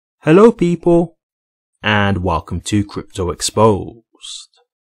Hello people, and welcome to Crypto Exposed.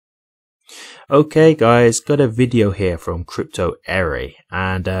 Okay guys, got a video here from Rector XRP,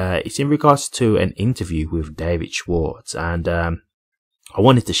 and it's in regards to an interview with David Schwartz, and I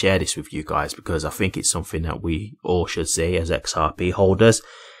wanted to share this with you guys because I think it's something that we all should see as XRP holders.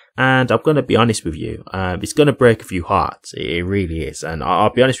 And I'm going to be honest with you, it's going to break a few hearts, it really is, and I'll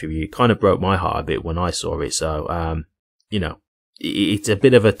be honest with you, it kind of broke my heart a bit when I saw it, so you know, it's a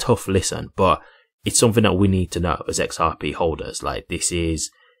bit of a tough listen, but it's something that we need to know as XRP holders. Like this is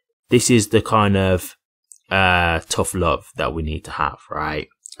the kind of tough love that we need to have, right?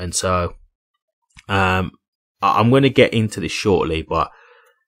 And so I'm going to get into this shortly, but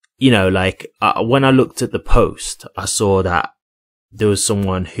you know, like when I looked at the post, I saw that there was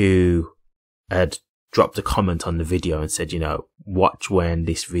someone who had dropped a comment on the video and said, you know, watch when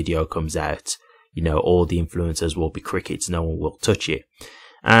this video comes out. You know, all the influencers will be crickets, no one will touch it.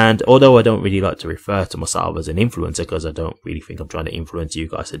 And although I don't really like to refer to myself as an influencer, because I don't really think I'm trying to influence you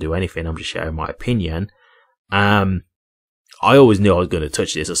guys to do anything, I'm just sharing my opinion. I always knew I was going to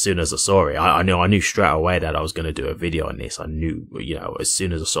touch this as soon as I saw it. I knew straight away that I was going to do a video on this. I knew, you know, as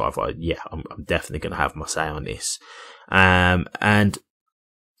soon as I saw it, I thought, yeah, I'm definitely going to have my say on this. And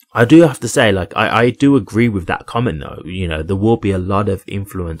I do have to say, like, I do agree with that comment though. You know, there will be a lot of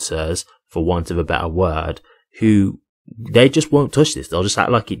influencers, for want of a better word, who they just won't touch this. They'll just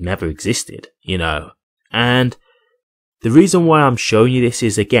act like it never existed, you know. And the reason why I'm showing you this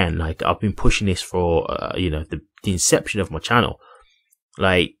is, again, like I've been pushing this for, you know, the inception of my channel.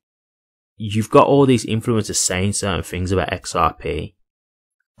 Like, you've got all these influencers saying certain things about XRP,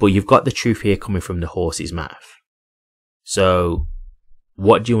 but you've got the truth here coming from the horse's mouth. So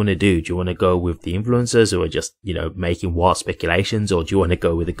what do you want to do? Do you want to go with the influencers who are just, you know, making wild speculations, or do you want to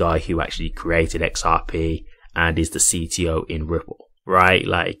go with the guy who actually created XRP and is the CTO in Ripple, right?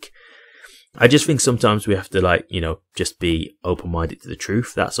 Like, I just think sometimes we have to, like, you know, just be open-minded to the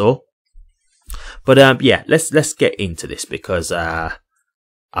truth. That's all. But yeah, let's get into this because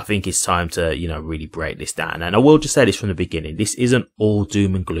I think it's time to, you know, really break this down. And I will just say this from the beginning. This isn't all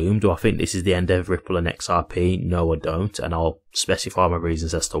doom and gloom. Do I think this is the end of Ripple and XRP? No, I don't. And I'll specify my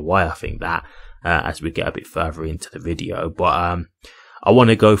reasons as to why I think that as we get a bit further into the video. But I want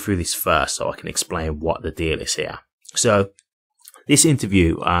to go through this first so I can explain what the deal is here. So this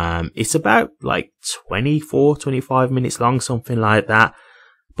interview, it's about like 24-25 minutes long, something like that.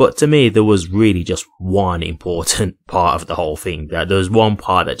 But to me, there was really just one important part of the whole thing. There was one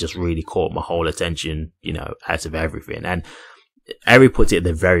part that just really caught my whole attention, you know, out of everything. And Eric puts it at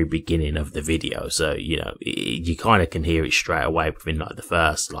the very beginning of the video. So, you know, you kind of can hear it straight away within like the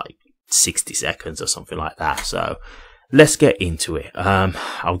first like 60 seconds or something like that. So let's get into it.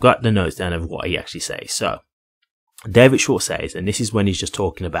 I've got the notes down of what he actually says. So David Schwartz says, and this is when he's just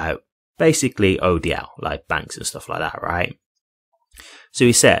talking about basically ODL, like banks and stuff like that, right? So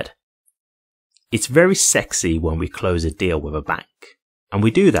he said, it's very sexy when we close a deal with a bank, and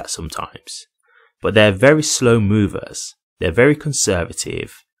we do that sometimes, but they're very slow movers, they're very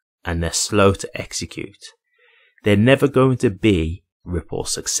conservative, and they're slow to execute. They're never going to be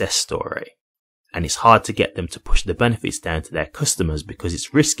Ripple's success story, and it's hard to get them to push the benefits down to their customers because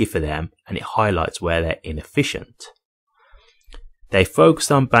it's risky for them and it highlights where they're inefficient. They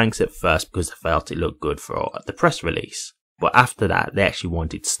focused on banks at first because they felt it looked good for the press release. But after that, they actually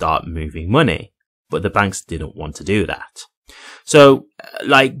wanted to start moving money, but the banks didn't want to do that. So,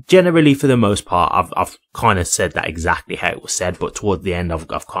 like, generally for the most part, I've kind of said that exactly how it was said, but towards the end,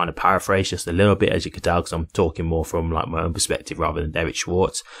 I've kind of paraphrased just a little bit, as you could tell, because I'm talking more from like my own perspective rather than David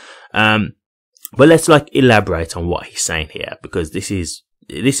Schwartz. But let's like elaborate on what he's saying here, because this is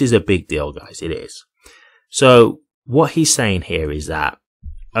a big deal, guys. It is. So what he's saying here is that,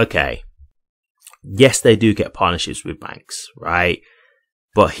 okay, yes, they do get partnerships with banks, right?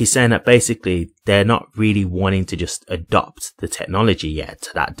 But he's saying that basically they're not really wanting to just adopt the technology yet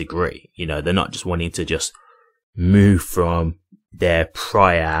to that degree. You know, they're not just wanting to just move from their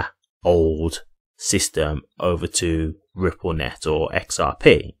prior old system over to RippleNet or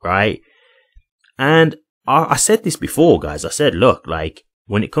XRP, right? And I said this before, guys. I said, look, like,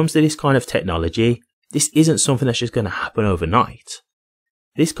 when it comes to this kind of technology, this isn't something that's just going to happen overnight.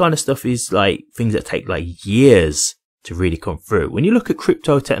 This kind of stuff is like things that take like years to really come through. When you look at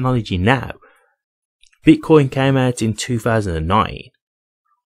crypto technology now, Bitcoin came out in 2009.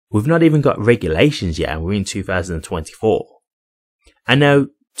 We've not even got regulations yet, and we're in 2024. And now,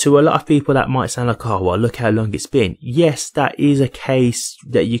 to a lot of people, that might sound like, oh, well, look how long it's been. Yes, that is a case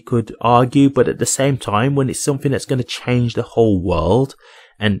that you could argue, but at the same time, when it's something that's going to change the whole world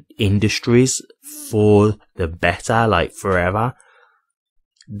and industries for the better, like forever,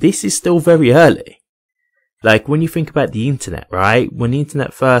 this is still very early. Like, when you think about the internet, right? When the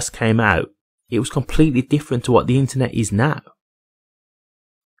internet first came out, it was completely different to what the internet is now.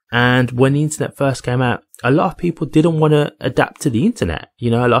 And when the internet first came out, a lot of people didn't want to adapt to the internet. You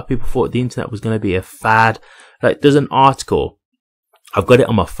know, a lot of people thought the internet was going to be a fad. Like, there's an article, I've got it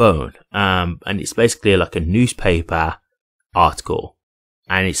on my phone, and it's basically like a newspaper article.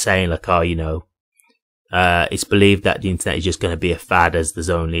 And it's saying like, oh, you know, it's believed that the internet is just going to be a fad as there's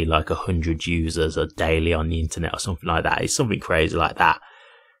only like 100 users a daily on the internet or something like that. It's something crazy like that.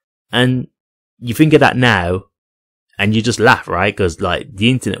 And you think of that now and you just laugh, right? Because like the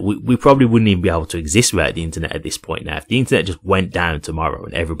internet, we probably wouldn't even be able to exist without the internet at this point now. If the internet just went down tomorrow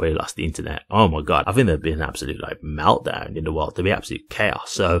and everybody lost the internet, oh my God, I think there'd be an absolute like meltdown in the world. There'd be absolute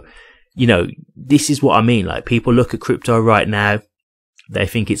chaos. So, you know, this is what I mean. Like, people look at crypto right now. They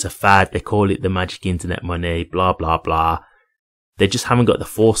think it's a fad. They call it the magic internet money, blah, blah, blah. They just haven't got the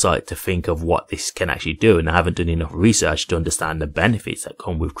foresight to think of what this can actually do. And they haven't done enough research to understand the benefits that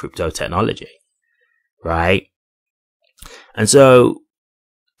come with crypto technology. Right? And so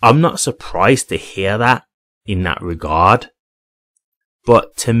I'm not surprised to hear that in that regard.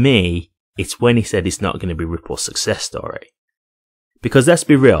 But to me, it's when he said it's not going to be Ripple's success story. Because let's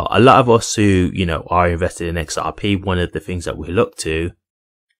be real, a lot of us who, you know, are invested in XRP, one of the things that we look to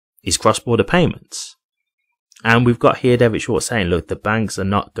is cross-border payments. And we've got here David Schwartz saying, look, the banks are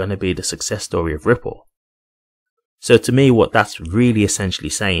not going to be the success story of Ripple. So to me, what that's really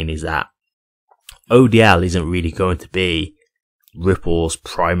essentially saying is that ODL isn't really going to be Ripple's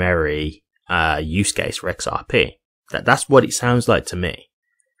primary use case for XRP. That's what it sounds like to me.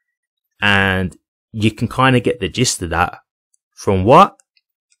 And you can kind of get the gist of that from what?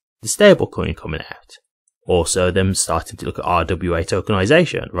 The stablecoin coming out. Also, them starting to look at RWA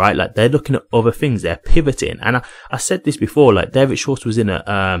tokenization, right? Like, they're looking at other things, they're pivoting. And I said this before, like, David Schwartz was in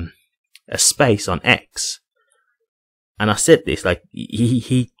a space on X. And I said this, like,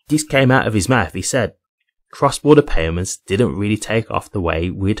 he this came out of his mouth. He said, cross-border payments didn't really take off the way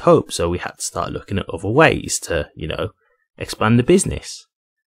we'd hoped. So we had to start looking at other ways to, you know, expand the business.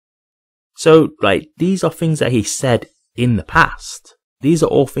 So, like, these are things that he said in the past. These are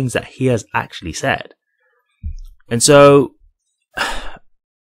all things that he has actually said. And so,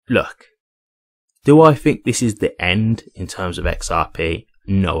 look, do I think this is the end in terms of XRP?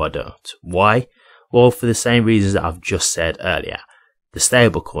 No, I don't. Why? Well, for the same reasons that I've just said earlier. The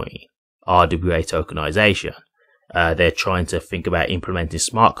stablecoin, RWA tokenization, they're trying to think about implementing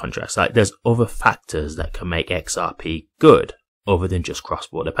smart contracts. Like, there's other factors that can make XRP good other than just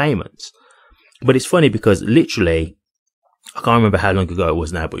cross-border payments. But it's funny because literally, I can't remember how long ago it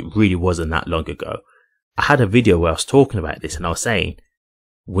was now, but it really wasn't that long ago. I had a video where I was talking about this and I was saying,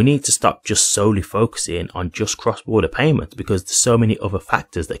 we need to stop just solely focusing on just cross-border payments because there's so many other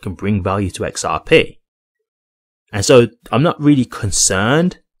factors that can bring value to XRP. And so I'm not really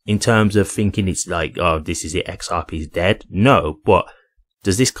concerned in terms of thinking it's like, oh, this is it, XRP is dead. No, but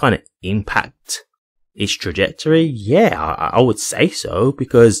does this kind of impact its trajectory? Yeah, I would say so,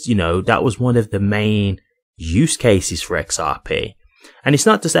 because, you know, that was one of the main use cases for XRP. And it's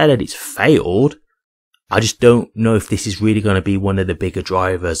not to say that it's failed. I just don't know if this is really going to be one of the bigger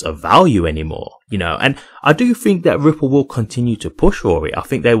drivers of value anymore, you know. And I do think that Ripple will continue to push for it. I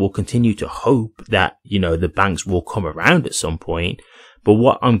think they will continue to hope that, you know, the banks will come around at some point. But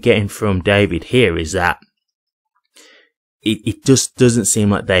what I'm getting from David here is that it just doesn't seem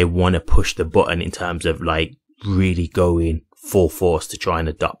like they want to push the button in terms of like really going full force to try and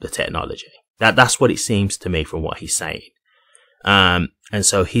adopt the technology. That's what it seems to me from what he's saying. And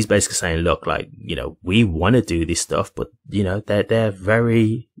so he's basically saying, look, like, you know, we want to do this stuff, but, you know, they're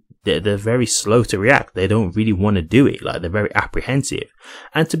very slow to react. They don't really want to do it. Like, they're very apprehensive.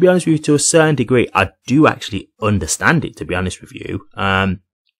 And to be honest with you, to a certain degree, I do actually understand it, to be honest with you.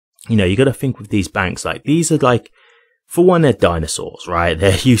 You know, you got to think with these banks, like, these are like, for one, they're dinosaurs, right?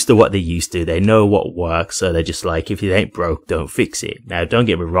 They're used to what they used to. They know what works. So they're just like, if it ain't broke, don't fix it. Now, don't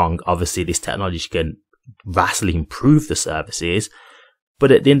get me wrong. Obviously, this technology can vastly improve the services.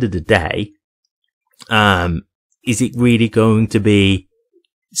 But at the end of the day, is it really going to be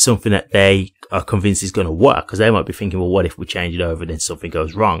something that they are convinced is going to work? Because they might be thinking, well, what if we change it over and then something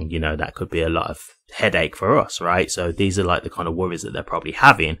goes wrong? You know, that could be a lot of headache for us, right? So these are like the kind of worries that they're probably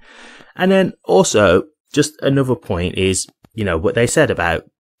having. And then also, just another point is, you know, what they said about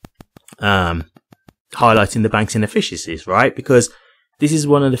highlighting the bank's inefficiencies, right? Because this is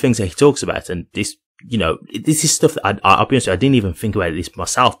one of the things that he talks about, and this, you know, this is stuff that I'll be honest with you, I didn't even think about this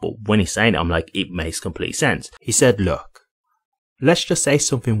myself, but when he's saying it, I'm like, it makes complete sense. He said, look, let's just say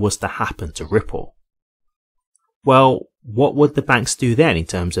something was to happen to Ripple. Well, what would the banks do then in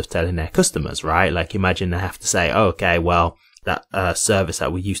terms of telling their customers, right? Like imagine they have to say, oh, okay, well, that service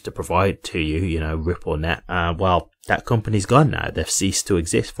that we used to provide to you, you know, RippleNet, well, that company's gone now. They've ceased to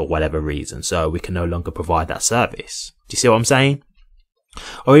exist for whatever reason, so we can no longer provide that service. Do you see what I'm saying?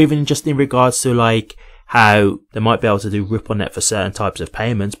 Or even just in regards to like how they might be able to do RippleNet for certain types of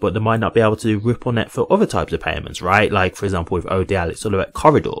payments, but they might not be able to do RippleNet for other types of payments, right? Like, for example, with ODL, it's all about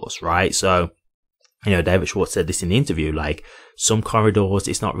corridors, right? So, you know, David Schwartz said this in the interview, like some corridors,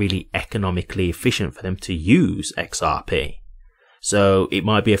 it's not really economically efficient for them to use XRP. So it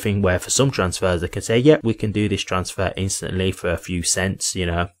might be a thing where for some transfers, they can say, yep, we can do this transfer instantly for a few cents, you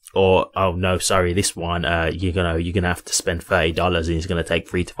know, or, oh no, sorry, this one, you're gonna have to spend $30 and it's gonna take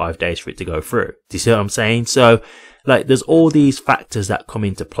 3 to 5 days for it to go through. Do you see what I'm saying? So like there's all these factors that come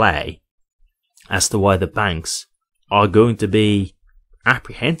into play as to why the banks are going to be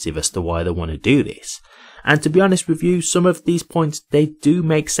apprehensive as to why they want to do this. And to be honest with you, some of these points, they do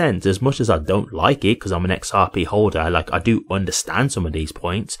make sense. As much as I don't like it, because I'm an XRP holder, like I do understand some of these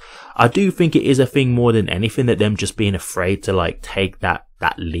points. I do think it is a thing more than anything that them just being afraid to like take that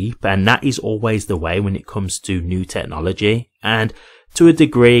leap. And that is always the way when it comes to new technology. And to a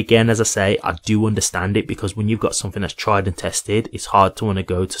degree, again, as I say, I do understand it, because when you've got something that's tried and tested, it's hard to want to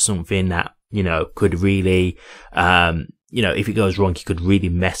go to something that, you know, could really, you know, if it goes wrong, it could really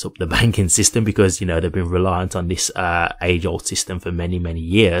mess up the banking system, because, you know, they've been reliant on this age-old system for many, many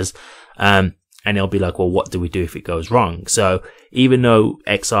years. And they'll be like, well, what do we do if it goes wrong? So even though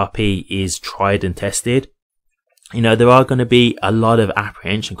XRP is tried and tested, you know, there are going to be a lot of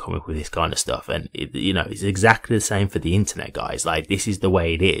apprehension coming with this kind of stuff. And, you know, it's exactly the same for the internet, guys. Like, this is the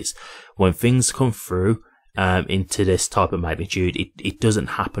way it is. When things come through into this type of magnitude, it doesn't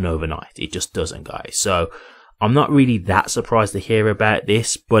happen overnight. It just doesn't, guys. So I'm not really that surprised to hear about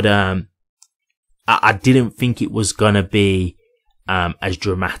this, but I didn't think it was gonna be as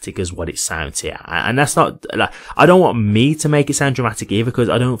dramatic as what it sounds here. And that's not like, I don't want me to make it sound dramatic either, because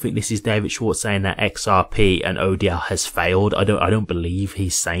I don't think this is David Schwartz saying that XRP and ODL has failed. I don't believe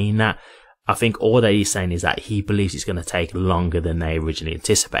he's saying that. I think all that he's saying is that he believes it's going to take longer than they originally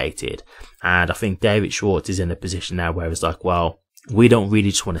anticipated. And I think David Schwartz is in a position now where it's like, well, we don't really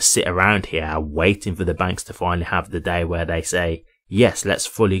just want to sit around here waiting for the banks to finally have the day where they say, yes, let's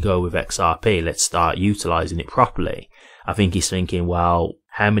fully go with XRP. Let's start utilizing it properly. I think he's thinking, well,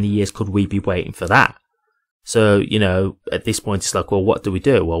 how many years could we be waiting for that? So, you know, at this point, it's like, well, what do?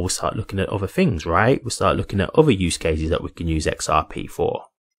 Well, we'll start looking at other things, right? We'll start looking at other use cases that we can use XRP for.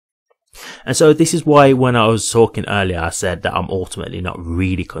 And so this is why when I was talking earlier, I said that I'm ultimately not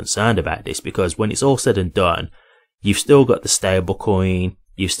really concerned about this, because when it's all said and done, you've still got the stable coin,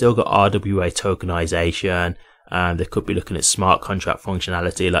 you've still got RWA tokenization, they could be looking at smart contract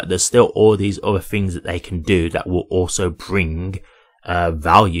functionality. Like, there's still all these other things that they can do that will also bring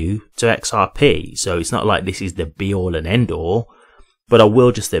value to XRP. So it's not like this is the be all and end all, but I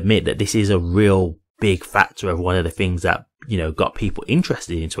will just admit that this is a real big factor of one of the things that, you know, got people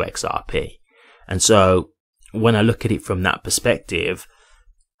interested into XRP. And so when I look at it from that perspective,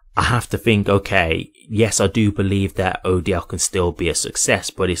 I have to think, okay, yes, I do believe that ODL can still be a success,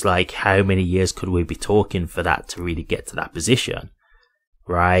 but it's like, how many years could we be talking for that to really get to that position,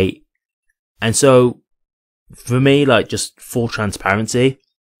 right? And so for me, like, just full transparency,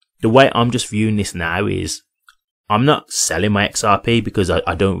 the way I'm just viewing this now is I'm not selling my XRP, because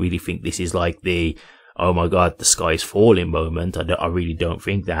I don't really think this is like the, oh my God, the sky is falling moment. I really don't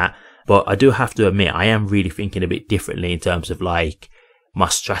think that. But I do have to admit, I am really thinking a bit differently in terms of like my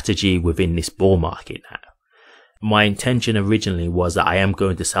strategy within this bull market now. My intention originally was that I am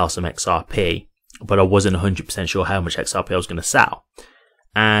going to sell some XRP, but I wasn't 100% sure how much XRP I was going to sell.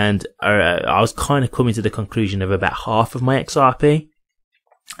 And I was kind of coming to the conclusion of about half of my XRP.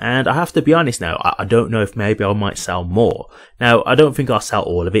 And I have to be honest now, I don't know if maybe I might sell more. Now, I don't think I'll sell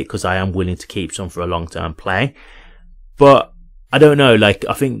all of it, because I am willing to keep some for a long-term play. But I don't know, like,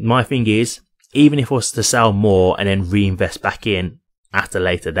 I think my thing is, even if I was to sell more and then reinvest back in at a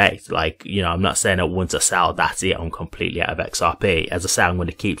later date, like, you know, I'm not saying that once I sell, that's it, I'm completely out of XRP. As I say, I'm going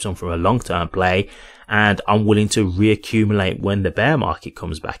to keep some from a long-term play, and I'm willing to reaccumulate when the bear market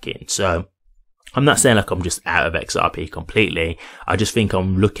comes back in. So I'm not saying like I'm just out of XRP completely. I just think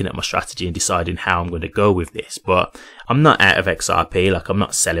I'm looking at my strategy and deciding how I'm going to go with this. But I'm not out of XRP. Like, I'm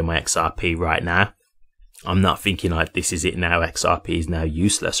not selling my XRP right now. I'm not thinking like this is it now, XRP is now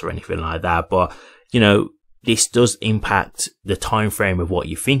useless or anything like that. But, you know, this does impact the time frame of what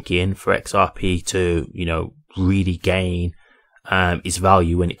you're thinking for XRP to, you know, really gain its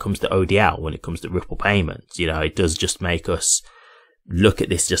value when it comes to ODL, when it comes to Ripple payments. You know, it does just make us look at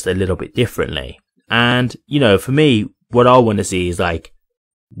this just a little bit differently. And, you know, for me, what I want to see is like,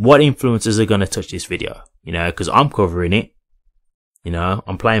 what influencers are going to touch this video, you know, because I'm covering it, you know,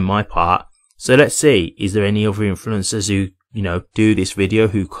 I'm playing my part. So let's see, is there any other influencers who, you know, do this video,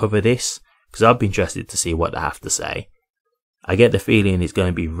 who cover this? Because I'd be interested to see what they have to say. I get the feeling it's going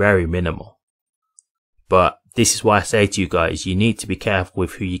to be very minimal. But this is why I say to you guys, you need to be careful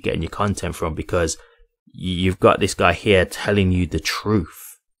with who you're getting your content from, because you've got this guy here telling you the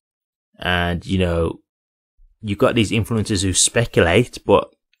truth. And, you know, you've got these influencers who speculate, but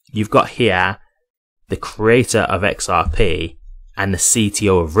you've got here the creator of XRP and the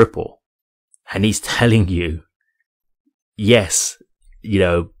CTO of Ripple. And he's telling you, yes, you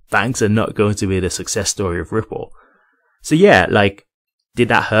know, banks are not going to be the success story of Ripple. So yeah, like, did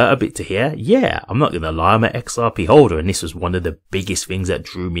that hurt a bit to hear? Yeah, I'm not going to lie, I'm an XRP holder, and this was one of the biggest things that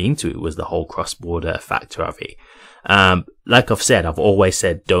drew me into it, was the whole cross-border factor of it. Like I've said, I've always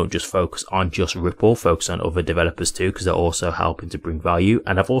said, don't just focus on just Ripple, focus on other developers too, because they're also helping to bring value.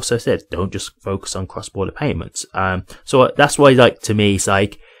 And I've also said, don't just focus on cross-border payments. So that's why, like, to me, it's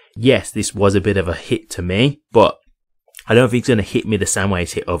like, yes, this was a bit of a hit to me, but I don't think it's going to hit me the same way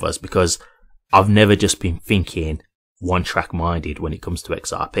it's hit others, because I've never just been thinking one track minded when it comes to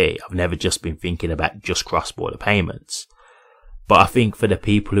XRP. I've never just been thinking about just cross-border payments. But I think for the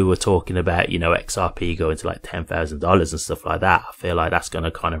people who are talking about, you know, XRP going to like $10,000 and stuff like that, I feel like that's going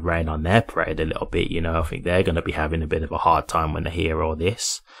to kind of rain on their parade a little bit. You know, I think they're going to be having a bit of a hard time when they hear all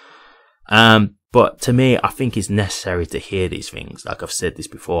this. But to me, I think it's necessary to hear these things. Like I've said this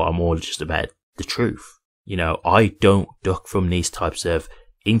before, I'm all just about the truth. You know, I don't duck from these types of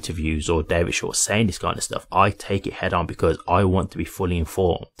interviews or David Schwartz saying this kind of stuff. I take it head on because I want to be fully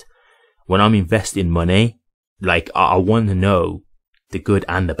informed. When I'm investing money, like, I want to know the good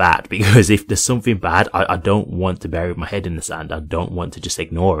and the bad, because if there's something bad, I don't want to bury my head in the sand. I don't want to just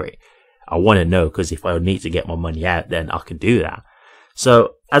ignore it. I want to know, because if I need to get my money out, then I can do that.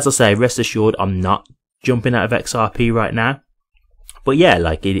 So, as I say, rest assured, I'm not jumping out of XRP right now. But yeah,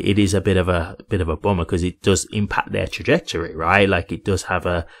 like, it is a bit of a bummer, because it does impact their trajectory, right? Like, it does have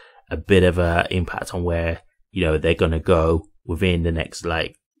a bit of a impact on where, you know, they're going to go within the next,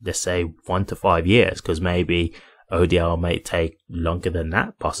 like, let's say 1 to 5 years, because maybe ODL may take longer than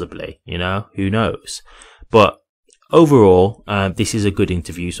that, possibly, you know, who knows. But overall, this is a good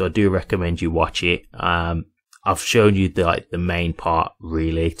interview, so I do recommend you watch it. I've shown you the main part,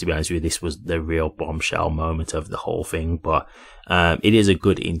 really. To be honest with you, this was the real bombshell moment of the whole thing, but it is a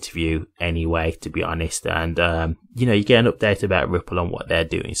good interview anyway, to be honest. And you know, you get an update about Ripple and what they're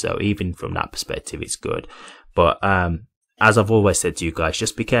doing, so even from that perspective, it's good. But as I've always said to you guys,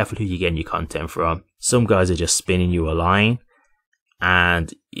 just be careful who you're getting your content from. Some guys are just spinning you a line,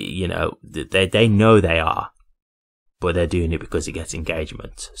 and you know, they know they are, but they're doing it because it gets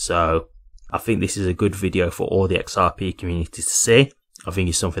engagement. So I think this is a good video for all the XRP community to see. I think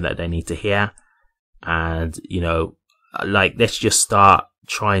it's something that they need to hear. And, you know, like, let's just start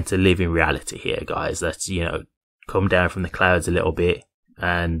trying to live in reality here, guys. Let's, you know, come down from the clouds a little bit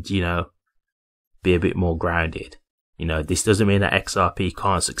and, you know, be a bit more grounded. You know, this doesn't mean that XRP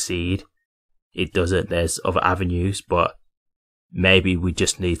can't succeed. It doesn't. There's other avenues, but maybe we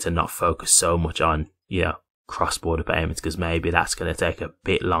just need to not focus so much on, you know, cross-border payments, because maybe that's going to take a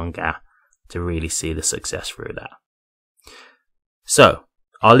bit longer to really see the success through that. So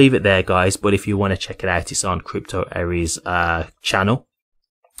I'll leave it there, guys, but if you want to check it out, it's on Crypto Eri's channel.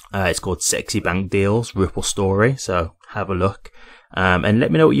 It's called Sexy Bank Deals Ripple Story, so have a look, and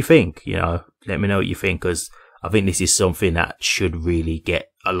let me know what you think. You know, let me know what you think, because I think this is something that should really get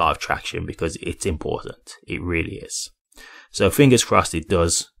a lot of traction, because it's important. It really is. So fingers crossed it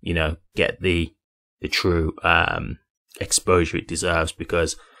does, you know, get the true exposure it deserves,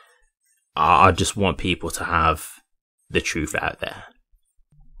 because I just want people to have the truth out there.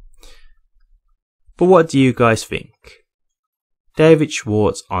 But what do you guys think? David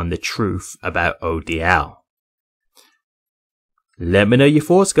Schwartz on the truth about ODL. Let me know your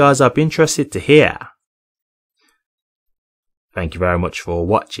thoughts, guys. I'd be interested to hear. Thank you very much for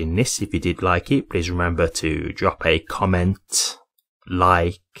watching this. If you did like it, please remember to drop a comment,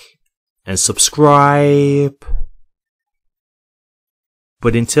 like, and subscribe.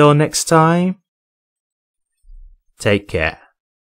 But until next time, take care.